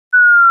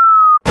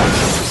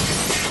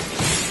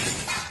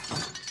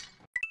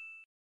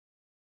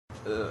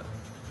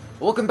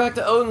Welcome back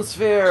to Odin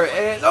Sphere,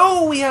 and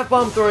oh, we have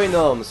bomb throwing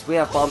gnomes. We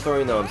have bomb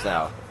throwing gnomes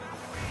now.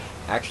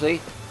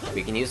 Actually,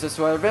 we can use this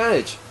to our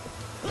advantage.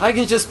 I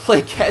can just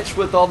play catch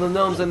with all the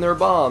gnomes and their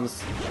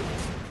bombs.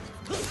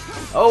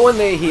 Oh, and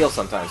they heal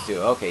sometimes too.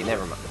 Okay,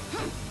 never mind.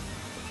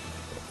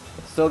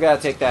 Still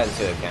gotta take that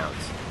into account.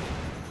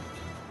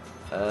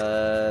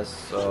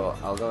 So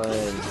I'll go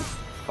ahead and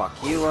fuck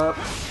you up.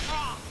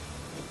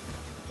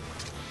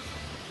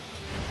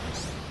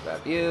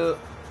 Grab you.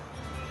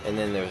 And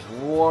then there's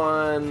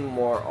one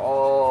more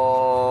all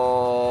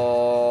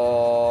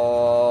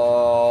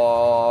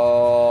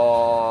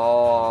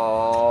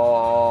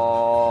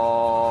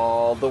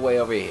the way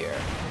over here.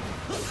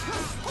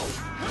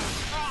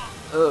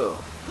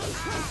 Oh.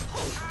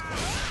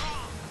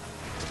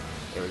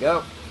 Here we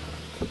go.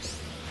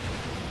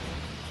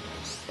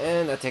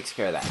 And that takes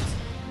care of that.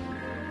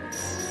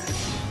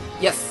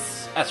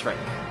 Yes! That's right.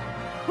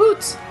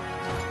 Woot!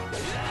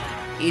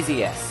 Easy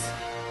yes.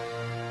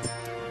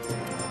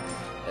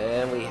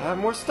 And we have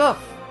more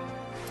stuff.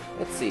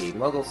 Let's see,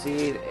 Muggle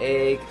Seed,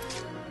 Egg.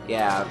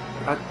 Yeah,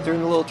 during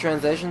the little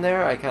transition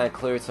there, I kind of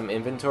cleared some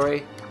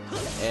inventory.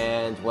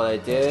 And what I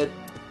did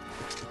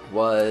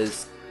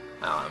was...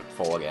 Oh, I'm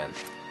full again.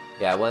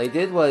 Yeah, what I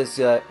did was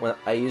when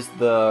I used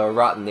the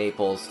rotten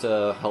apples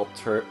to help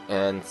turn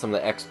and some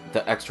of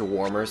the extra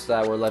warmers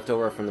that were left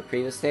over from the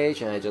previous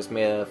stage, and I just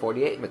made a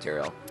 48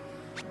 material.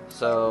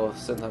 So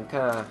since I'm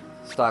kind of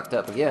stocked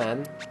up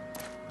again,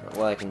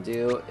 what I can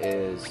do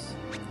is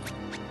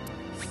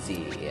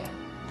see.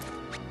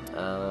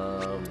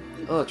 Oh,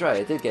 that's right.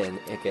 I did get an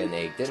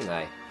egg, didn't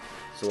I?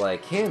 So what I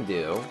can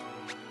do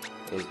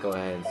is go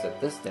ahead and set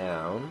this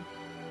down.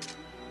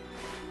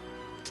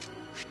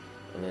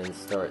 And then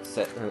start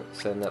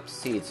setting up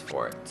seeds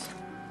for it.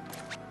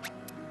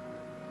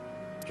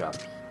 Drop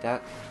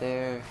that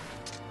there.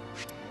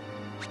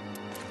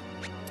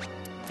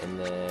 And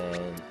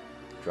then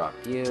drop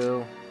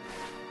you.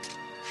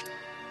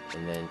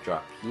 And then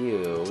drop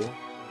you.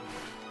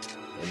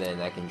 And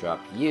then I can drop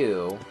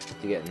you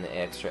to get an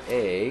extra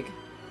egg.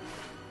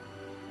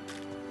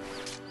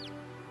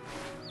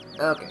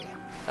 Okay.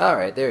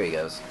 Alright, there he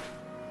goes.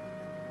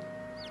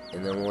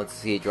 And then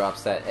once he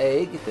drops that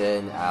egg,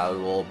 then I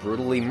will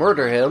brutally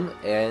murder him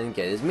and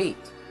get his meat.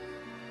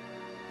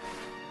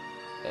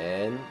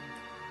 And...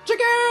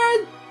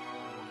 Chicken!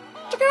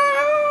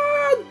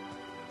 Chicken!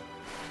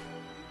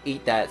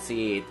 Eat that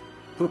seed.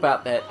 Poop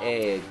out that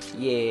egg.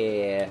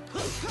 Yeah.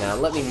 Now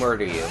let me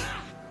murder you.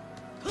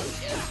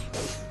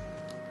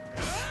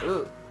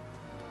 Ooh.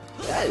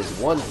 That is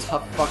one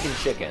tough fucking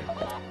chicken.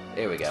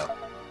 There we go.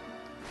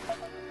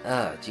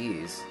 Ah,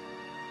 jeez.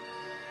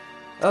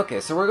 Okay,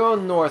 so we're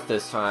going north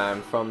this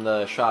time from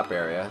the shop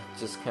area.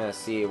 Just kind of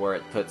see where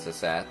it puts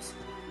us at.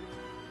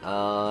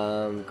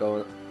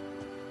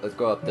 Let's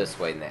go up this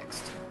way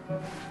next.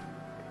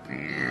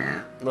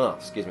 Oh,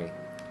 excuse me.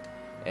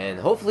 And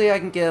hopefully I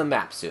can get a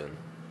map soon.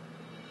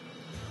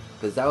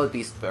 Because that would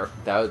be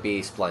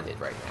splendid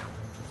right now.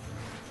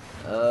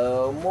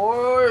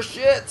 More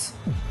shit!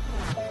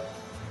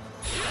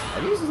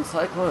 I'm using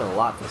Cyclone a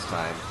lot this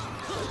time.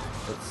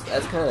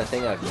 That's kind of the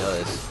thing I've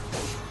noticed.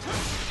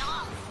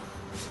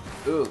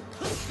 Ooh.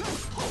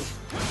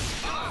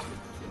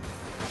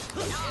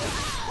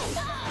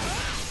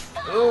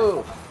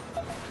 Ooh.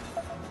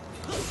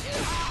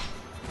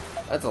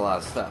 That's a lot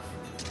of stuff.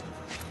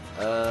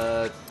 Do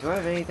I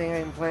have anything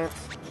I can plant?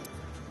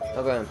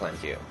 I'll go ahead and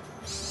plant you.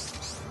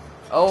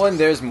 Oh, and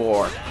there's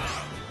more.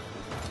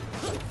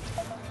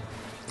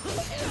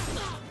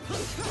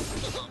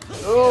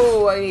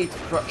 Oh, I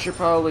should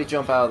probably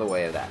jump out of the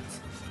way of that.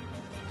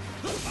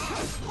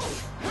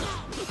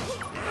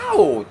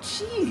 Ow,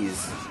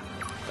 jeez.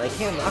 I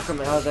can't knock him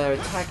out of that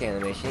attack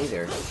animation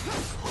either.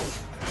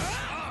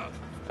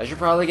 I should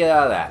probably get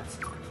out of that.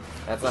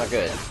 That's not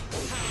good.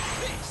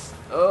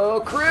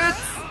 Oh, crit!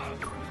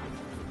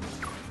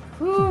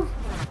 Whew.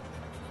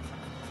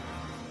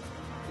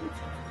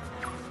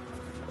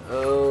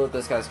 Oh,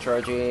 this guy's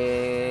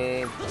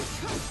charging.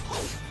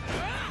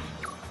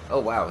 Oh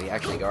wow, he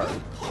actually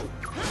guarded.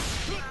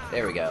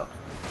 There we go.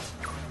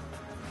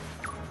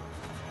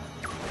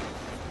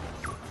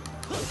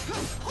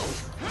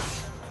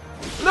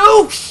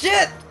 No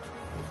shit!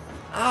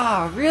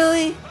 Ah,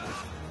 really?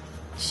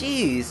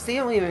 Jeez, they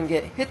don't even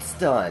get hits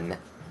done.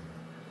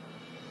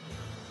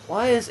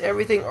 Why is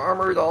everything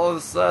armored all of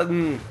a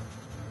sudden?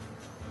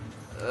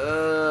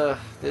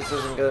 This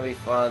isn't gonna be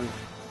fun.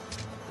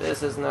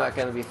 This is not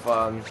gonna be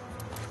fun.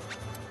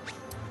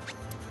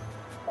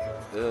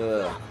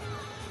 Ugh.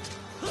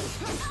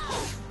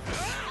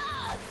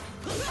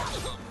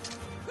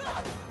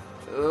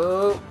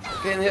 Oh,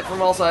 getting hit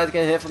from all sides,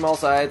 getting hit from all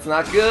sides.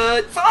 Not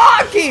good.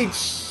 Fucking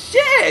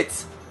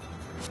shit!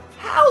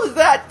 How did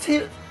that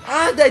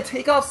how did I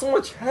take off so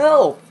much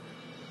health?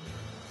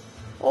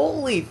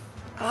 Holy...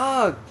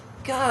 Oh,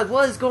 God,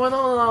 what is going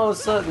on all of a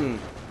sudden?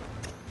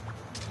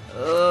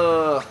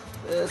 Ugh,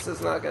 this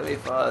is not gonna be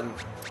fun.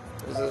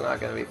 This is not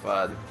gonna be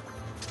fun.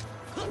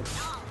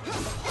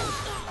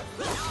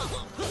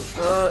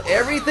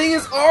 Everything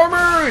is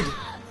armored!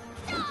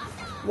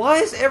 Why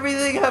does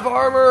everything have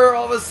armor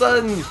all of a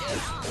sudden?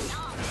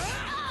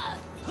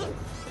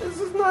 This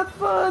is not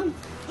fun.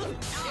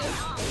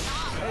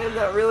 I am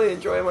not really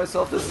enjoying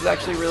myself. This is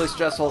actually really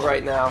stressful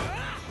right now.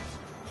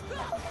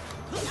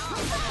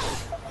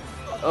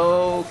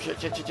 Oh, shit,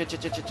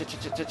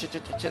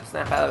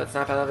 snap out of it,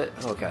 snap out of it.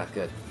 Oh god,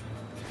 good.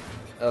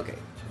 Okay.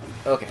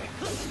 Okay.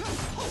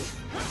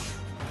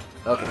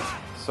 Okay.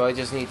 So I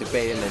just need to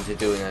bait him into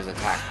doing his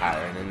attack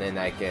pattern, and then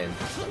I can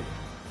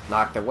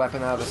knock the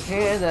weapon out of his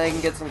hand, and I can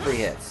get some free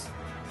hits.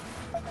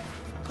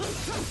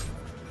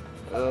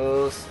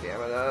 Oh,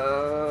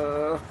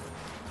 stamina.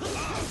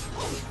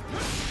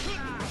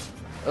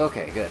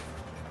 Okay, good.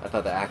 I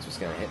thought the axe was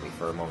gonna hit me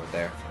for a moment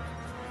there.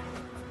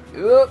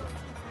 Oop!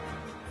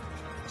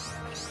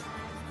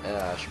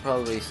 I should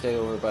probably stay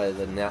over by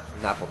the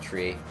apple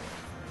tree,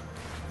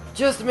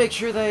 just to make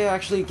sure that I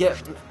actually get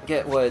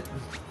what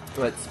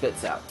it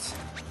spits out.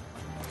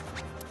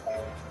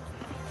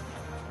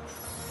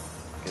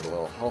 Get a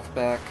little health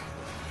back.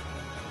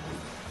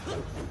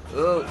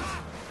 Oop!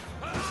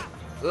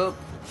 Oop!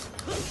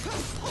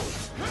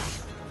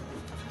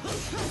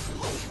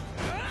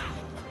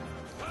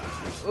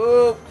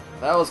 Oop!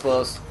 That was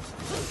close.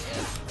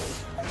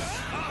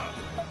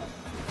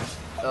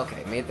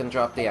 Okay, made them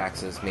drop the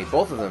axes. Made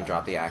both of them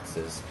drop the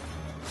axes.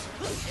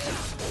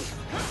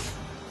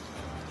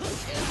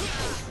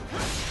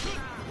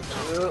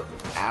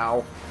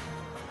 Ow.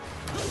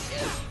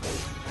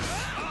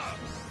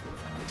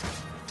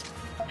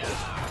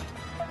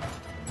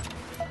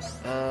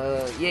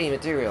 Yay,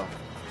 material.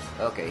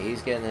 Okay,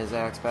 he's getting his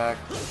axe back.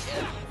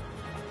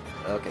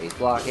 Okay, he's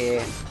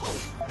blocking.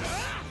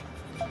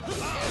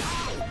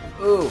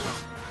 Ooh.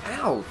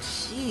 Ow,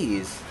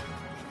 jeez.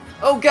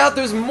 Oh god,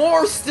 there's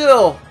more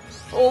still!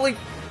 Holy...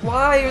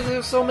 why are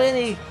there so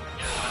many?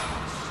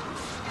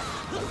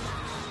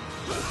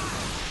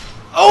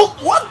 Oh,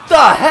 what the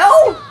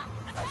hell?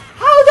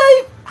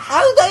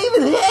 How did I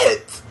even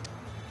hit?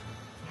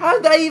 How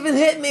did that even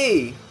hit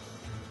me?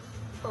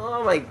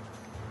 Oh my...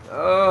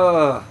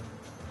 oh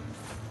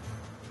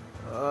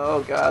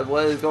god,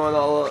 what is going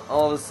on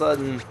all of a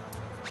sudden?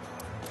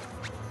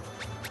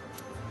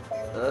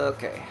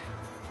 Okay.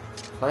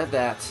 Plant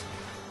that.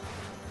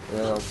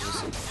 No,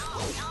 just...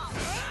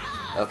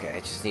 okay, I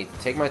just need to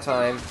take my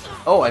time.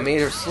 Oh, I made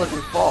her slip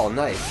and fall.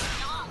 Nice.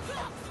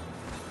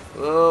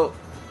 Whoa.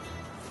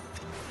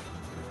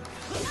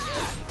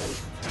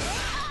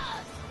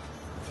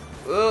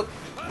 Whoop.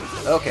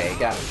 Okay,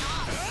 got it.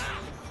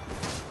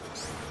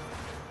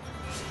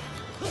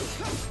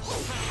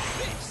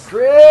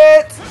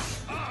 Crit!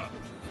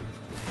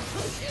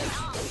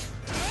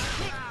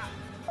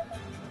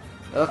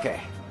 Okay.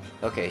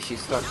 Okay,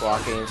 she's stuck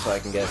blocking, so I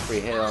can get a free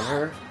hit on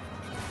her.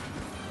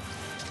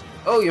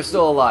 Oh, you're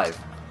still alive.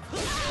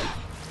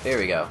 There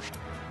we go.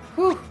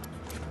 Whew.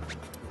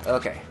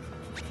 Okay.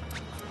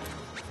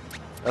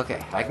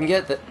 Okay, I can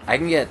get it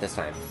this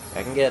time.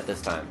 I can get it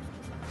this time.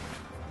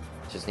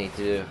 Just need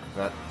to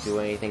not do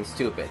anything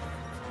stupid.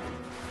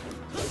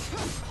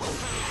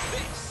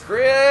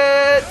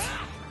 Crit!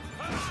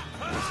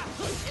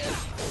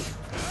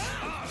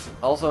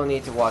 Also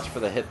need to watch for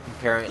the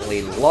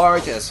apparently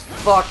large as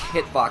fuck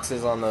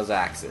hitboxes on those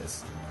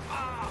axes.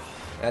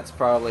 That's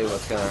probably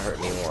what's gonna hurt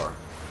me more.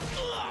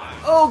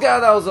 Oh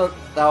god, that was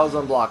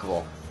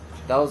unblockable.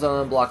 That was an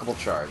unblockable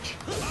charge.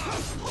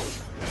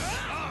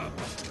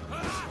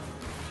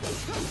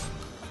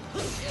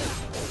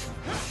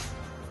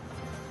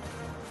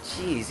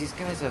 Jeez, these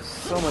guys have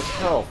so much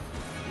health.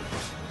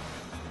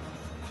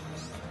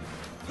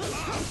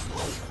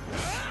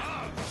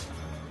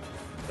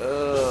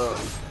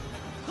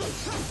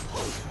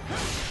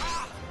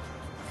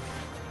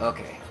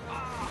 Okay.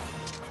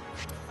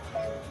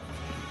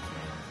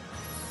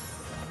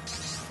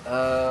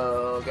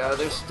 Oh god,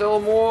 there's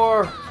still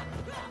more!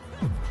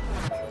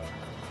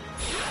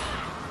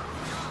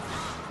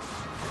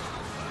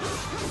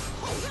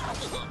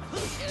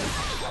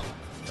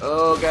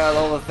 Oh god,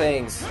 all the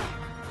things.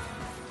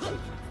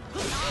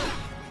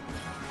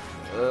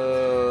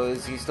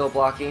 Is he still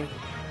blocking?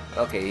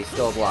 Okay, he's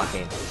still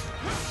blocking.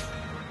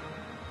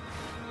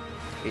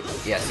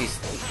 Yes,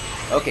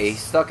 okay, he's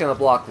stuck in a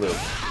block loop.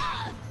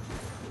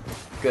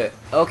 Good.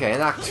 Okay, I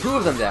knocked two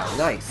of them down.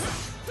 Nice.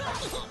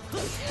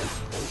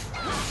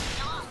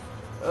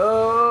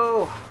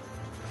 Oh!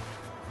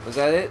 Was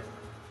that it?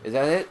 Is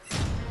that it?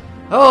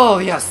 Oh,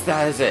 yes,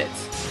 that is it.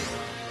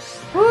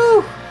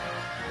 Woo!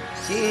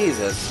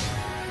 Jesus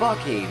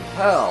fucking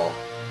hell.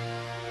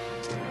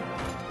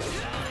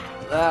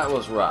 That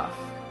was rough.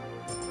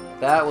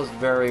 That was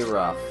very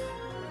rough.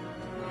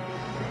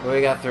 But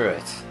we got through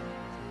it.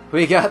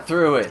 We got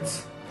through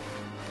it.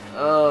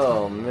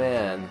 Oh,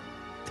 man.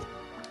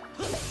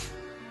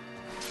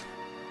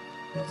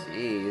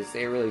 Jeez,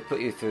 they really put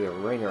you through the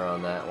ringer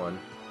on that one.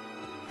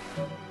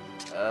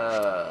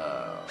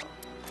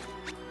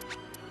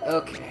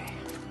 Okay.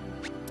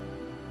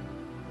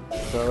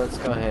 So let's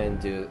go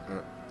ahead and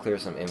clear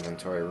some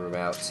inventory room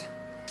out.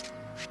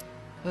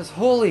 Because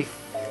holy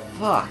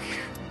fuck.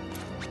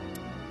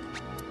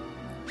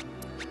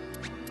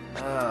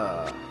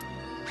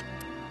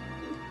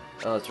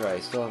 Oh, that's right. I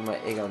still have my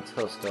egg on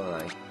toast, don't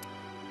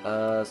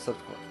I?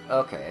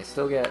 Okay, I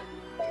still get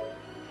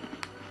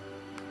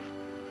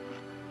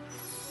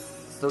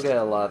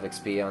a lot of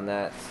XP on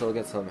that. Still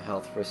get some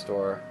health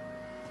restore.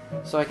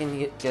 So I can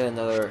get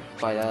another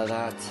bite out of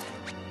that.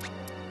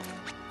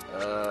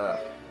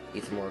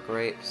 Eat some more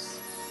grapes.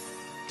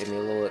 Get me a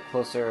little bit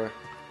closer.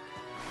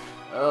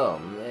 Oh,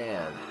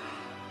 man.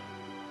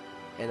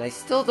 And I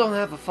still don't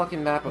have a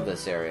fucking map of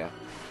this area.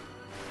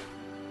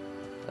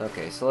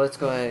 Okay, so let's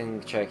go ahead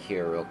and check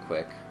here real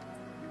quick.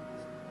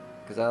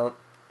 Because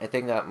I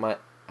think that might,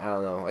 I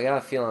don't know, I got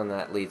a feeling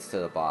that leads to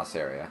the boss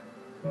area.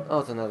 Oh,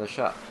 it's another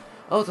shop.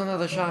 Oh, it's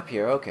another shop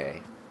here,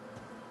 okay.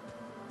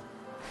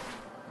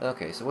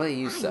 Okay, so what do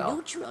you sell? I'm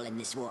neutral in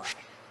this war.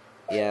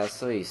 Yeah,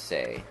 so you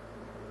say.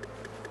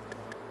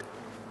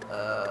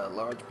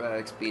 Large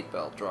bag, speed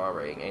belt, draw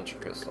ring,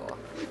 ancient crystal.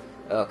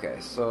 Okay,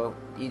 so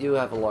you do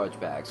have a large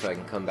bag, so I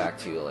can come back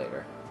to you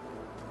later.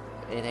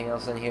 Anything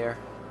else in here?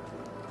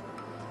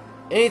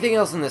 Anything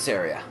else in this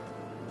area?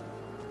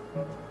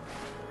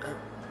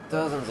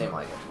 Doesn't seem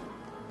like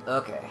it.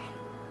 Okay.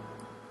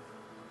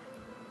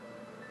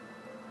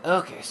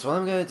 Okay, so what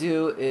I'm gonna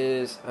do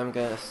is I'm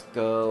gonna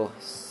go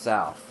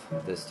south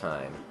this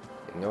time.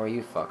 Ignore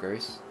you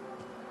fuckers.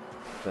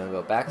 I'm gonna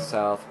go back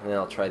south, and then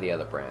I'll try the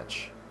other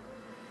branch.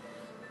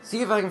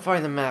 See if I can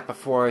find the map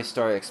before I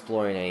start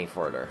exploring any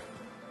further.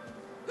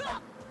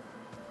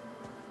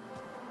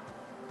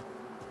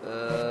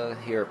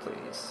 Here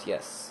please.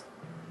 Yes.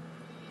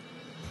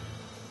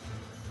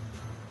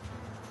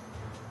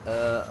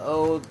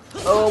 Oh,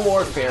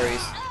 more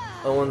fairies.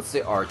 Oh, and it's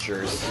the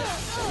archers.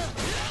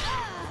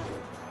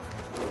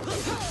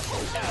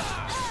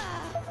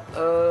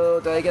 Oh,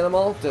 did I get them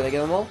all? Did I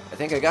get them all? I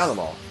think I got them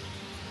all.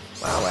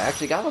 Wow, I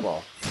actually got them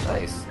all.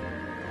 Nice.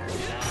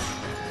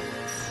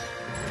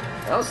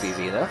 That was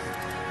easy enough.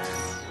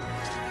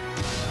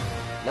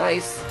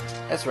 Nice.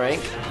 That's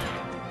rank.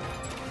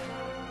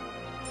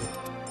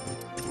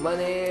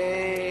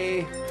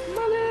 Money!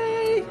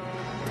 Money!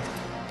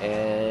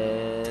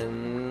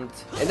 And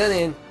then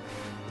in.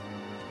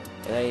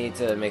 And I need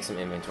to make some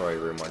inventory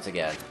room once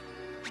again.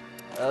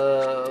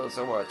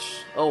 So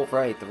much. Oh,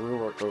 right, the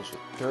reward goes with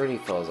 30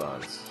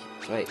 phosons.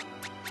 Right.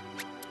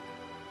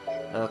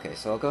 Okay,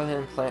 so I'll go ahead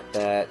and plant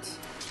that.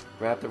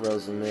 Grab the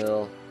Rosa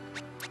Mill.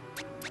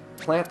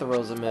 Plant the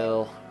Rosa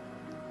Mill.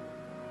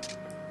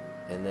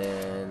 And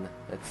then,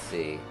 let's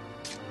see.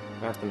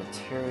 Grab the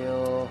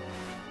material.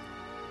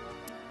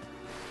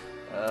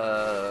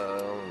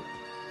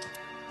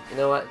 You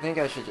know what? I think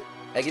I should.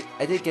 I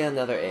did get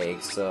another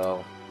egg,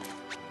 so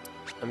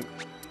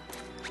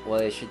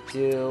what I should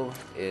do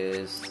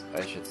is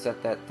I should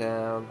set that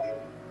down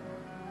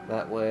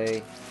that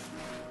way.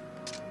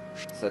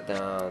 Set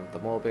down the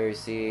mulberry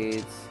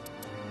seeds.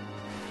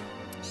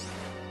 Is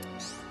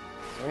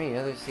there any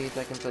other seeds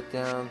I can put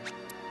down?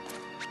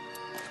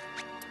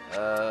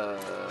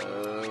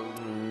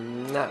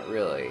 Not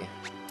really.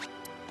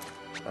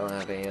 I don't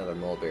have any other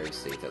mulberry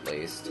seeds, at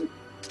least.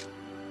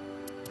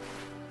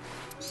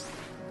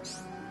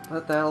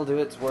 But that'll do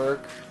its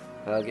work.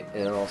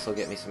 It'll also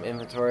get me some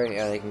inventory,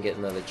 and I can get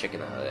another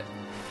chicken out of it.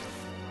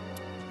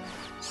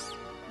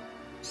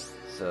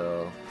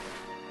 So,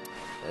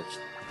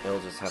 it'll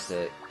just have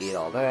to eat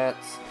all that.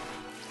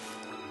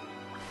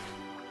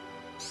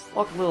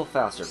 Walk a little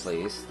faster,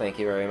 please. Thank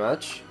you very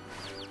much.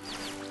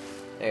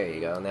 There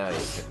you go. Now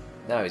he's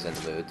in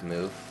the mood to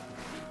move.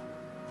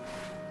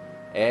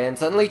 And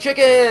suddenly,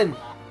 chicken!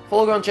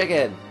 Full-grown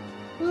chicken!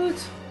 What?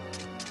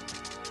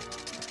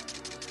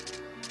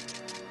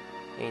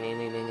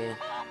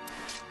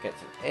 Get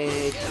some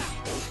egg.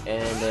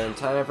 And then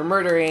time for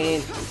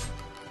murdering!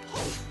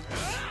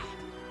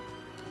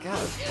 God,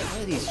 why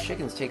do these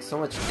chickens take so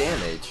much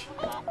damage?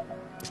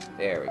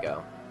 There we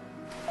go.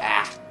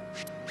 Ah!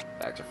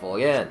 Back to full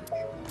again.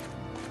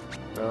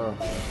 Oh,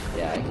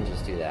 yeah, I can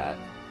just do that.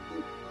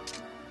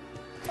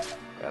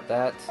 Grab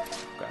that.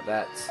 Grab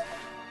that.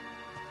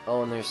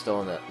 Oh, and there's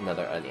still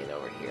another onion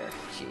over here.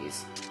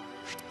 Jeez.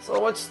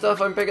 So much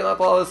stuff I'm picking up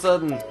all of a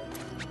sudden.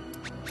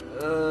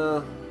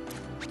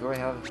 Do I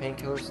have a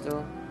painkiller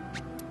still?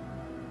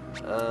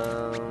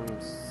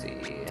 Let's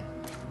see.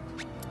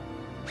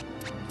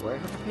 Do I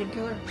have a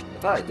painkiller? I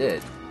thought I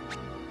did.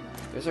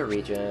 There's a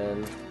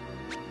regen.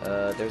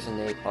 There's a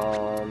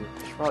napalm.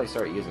 I should probably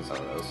start using some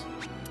of those.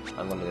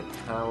 Unlimited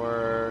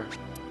power.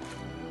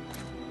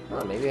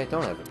 Oh, maybe I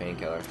don't have a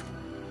painkiller.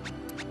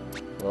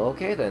 Well,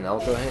 okay then, I'll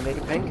go ahead and make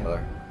a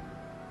painkiller.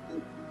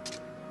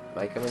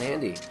 Might come in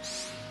handy.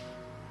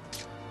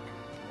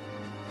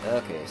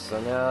 Okay, so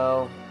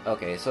now...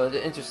 Okay, so it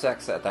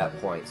intersects at that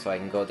point, so I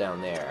can go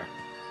down there.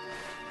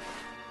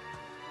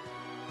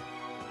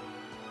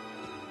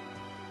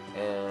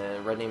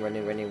 And running.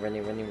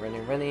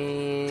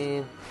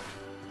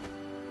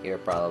 Here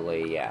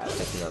probably, yeah,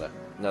 just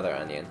another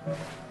onion.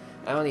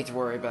 I don't need to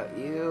worry about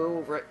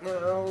you right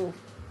now.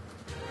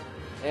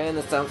 And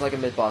it sounds like a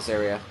mid-boss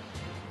area.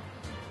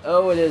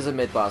 Oh, it is a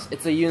mid-boss.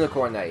 It's a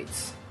Unicorn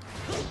Knights.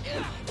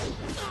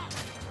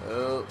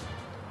 Oh.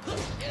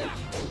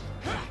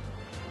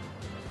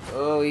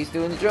 Oh, he's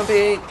doing the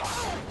jumping!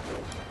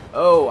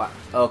 Oh,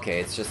 okay,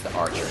 it's just the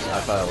archer.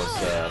 I thought it was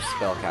the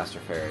spellcaster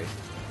fairy.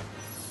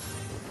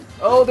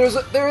 Oh, there is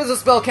a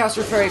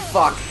spellcaster fairy!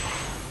 Fuck!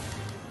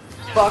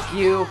 Fuck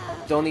you!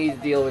 Don't need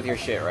to deal with your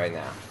shit right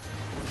now.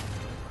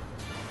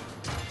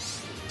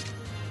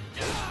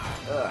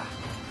 Ugh.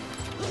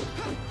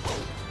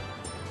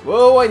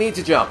 Whoa, I need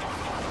to jump!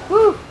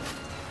 Woo!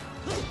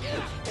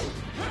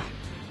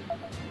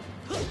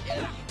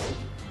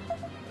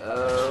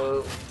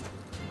 Oh.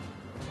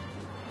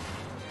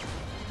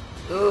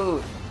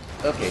 Ooh.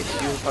 Okay,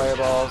 shooting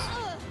fireballs.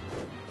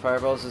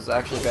 Fireballs is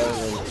actually better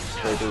than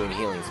for doing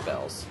healing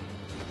spells.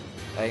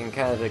 I can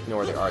kind of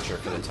ignore the archer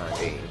for the time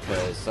being,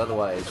 because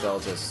otherwise they'll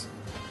just...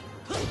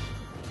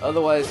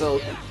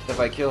 if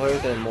I kill her,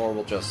 then more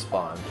will just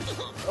spawn.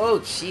 Oh,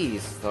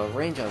 jeez, the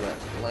range on that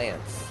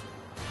lance.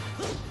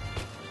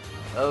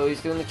 Oh,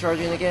 he's doing the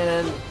charging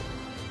again.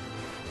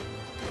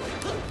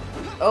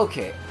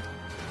 Okay.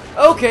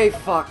 Okay,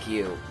 fuck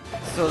you.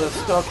 So the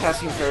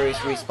spellcasting fairies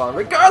respawn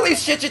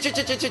regardless. Shit.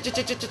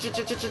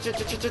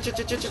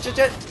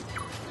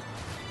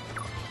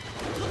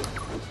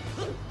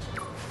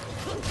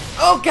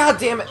 Oh, god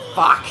damn it!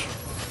 Fuck.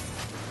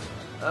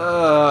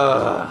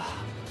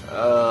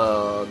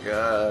 Oh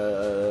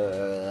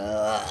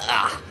god.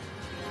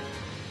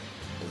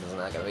 This is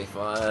not gonna be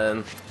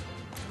fun.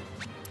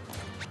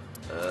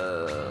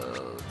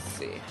 Let's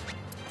see.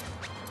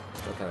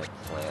 What kind of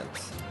plant?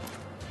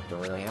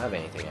 Don't really have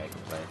anything I can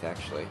plant,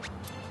 actually.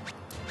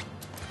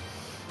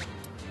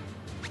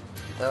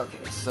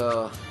 Okay,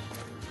 so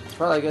it's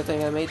probably a good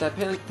thing I made that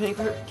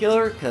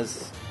painkiller,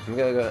 because I'm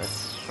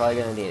probably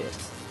gonna need it.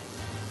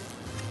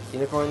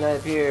 Unicorn Knight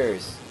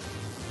appears.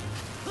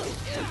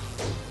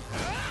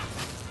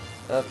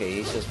 Okay,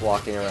 he's just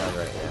walking around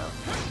right now.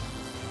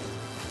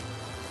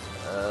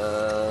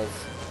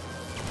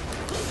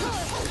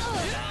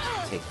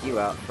 Take you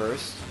out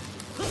first.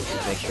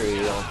 Make sure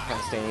you don't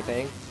cast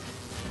anything.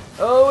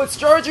 Oh, it's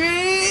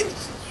charging!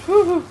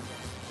 Woohoo!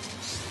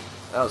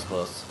 That was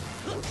close.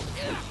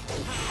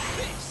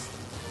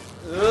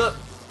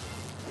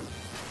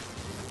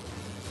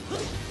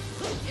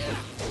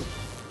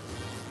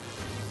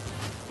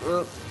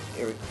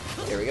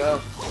 Here we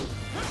go.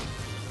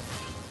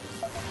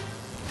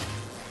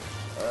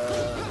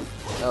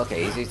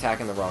 Okay, he's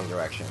attacking the wrong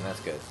direction. That's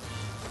good.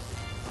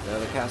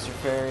 Another caster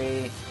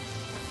fairy.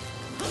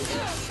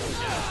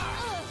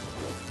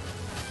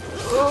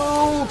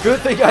 Oh, good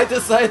thing I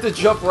decided to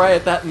jump right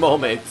at that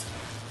moment.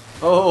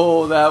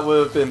 Oh, that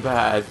would have been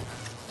bad.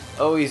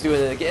 Oh, he's doing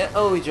it again.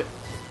 Oh, he's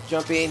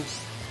jumping.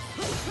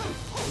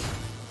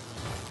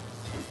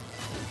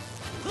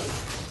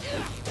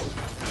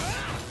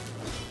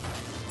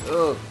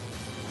 Oh.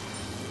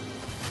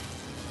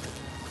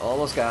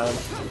 Almost got him.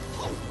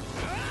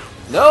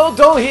 No,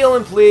 don't heal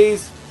him,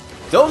 please.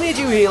 Don't need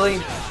you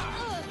healing.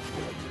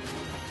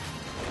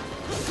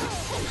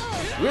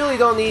 Really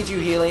don't need you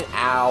healing.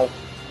 Ow.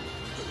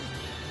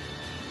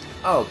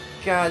 Oh,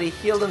 God, he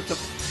healed him to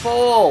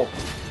full.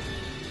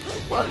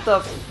 What the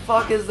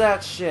fuck is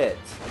that shit?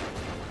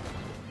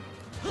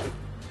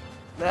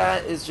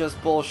 That is just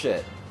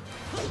bullshit.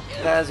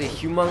 That is a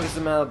humongous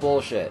amount of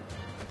bullshit.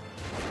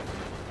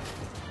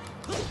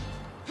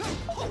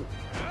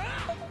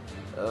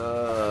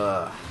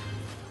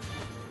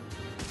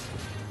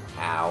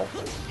 Ow.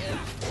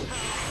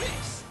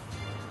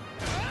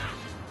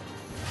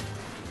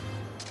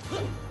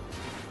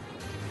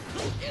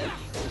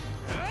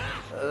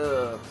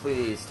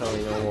 Please tell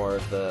me no more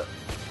of the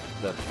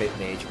Fit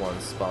Mage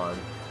ones spawn.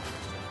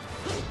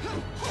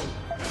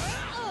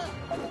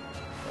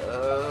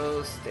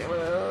 Oh,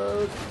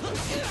 stamina.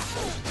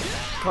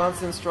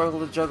 Constant struggle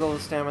to juggle the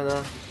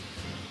stamina.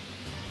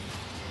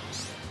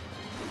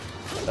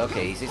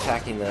 Okay, he's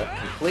attacking the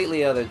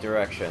completely other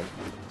direction.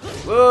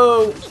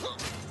 Whoa!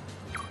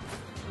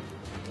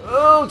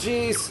 Oh,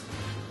 jeez!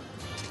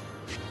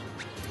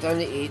 Time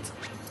to eat.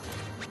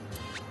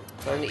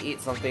 Time to eat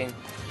something.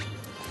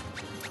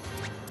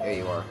 There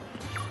you are.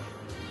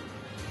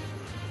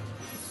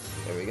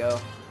 There we go.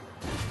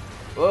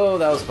 Whoa,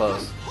 that was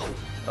close.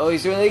 Oh,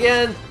 he's doing it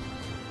again!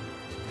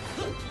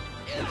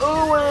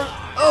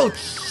 Oh, oh,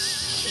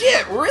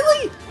 shit!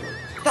 Really?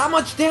 That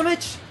much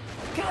damage?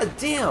 God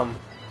damn!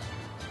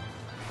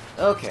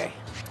 Okay.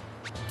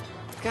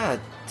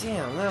 God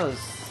damn, that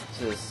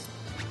was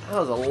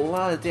a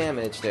lot of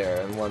damage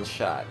there in one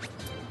shot.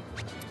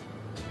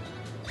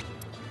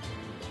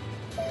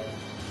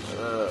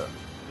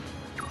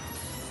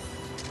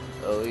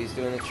 Oh, he's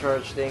doing the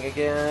charge thing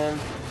again.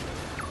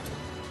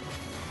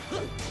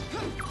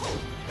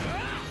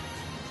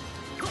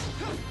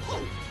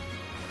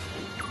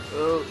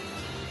 Oh.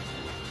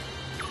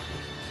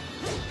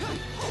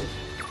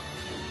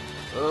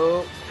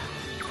 Oh.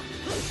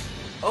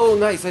 Oh,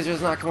 nice! I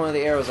just knocked one of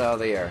the arrows out of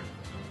the air.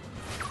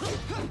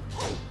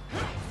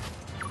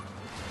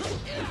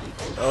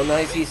 Oh,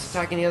 nice! He's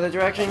attacking the other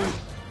direction.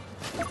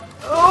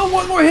 Oh,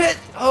 one more hit!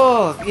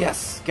 Oh,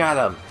 yes!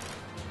 Got him!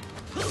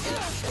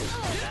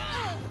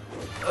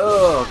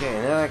 Oh,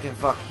 okay, now I can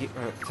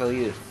tell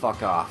you to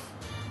fuck off.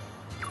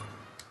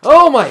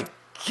 Oh my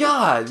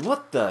god,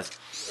 what the...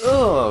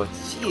 Oh,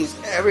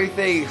 jeez,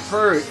 everything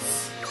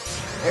hurts.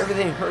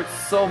 Everything hurts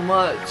so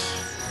much.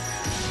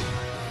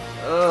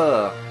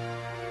 Ugh.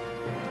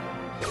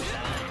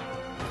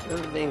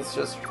 Everything's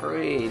just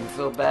hurting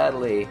so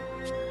badly.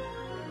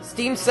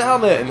 Steamed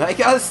salmon! I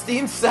got a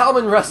steamed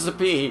salmon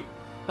recipe!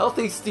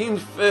 Healthy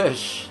steamed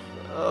fish.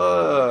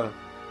 Ugh.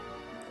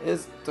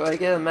 Do I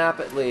get a map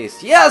at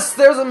least? Yes!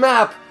 There's a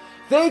map!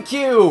 Thank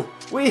you!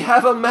 We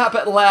have a map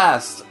at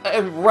last!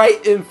 And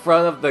right in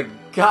front of the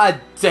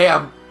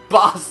goddamn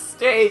boss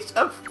stage!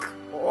 Of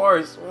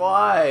course!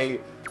 Why?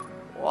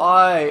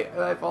 Why?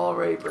 I've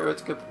already pretty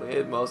much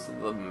completed most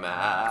of the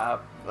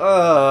map.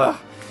 Ugh.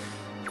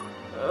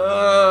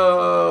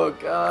 Oh,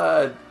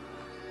 God.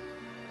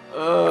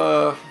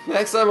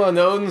 Next time on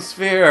Odin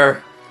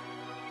Sphere,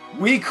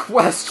 we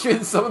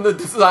question some of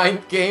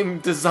the game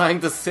design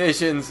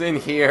decisions in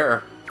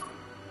here.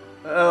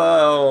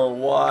 Oh.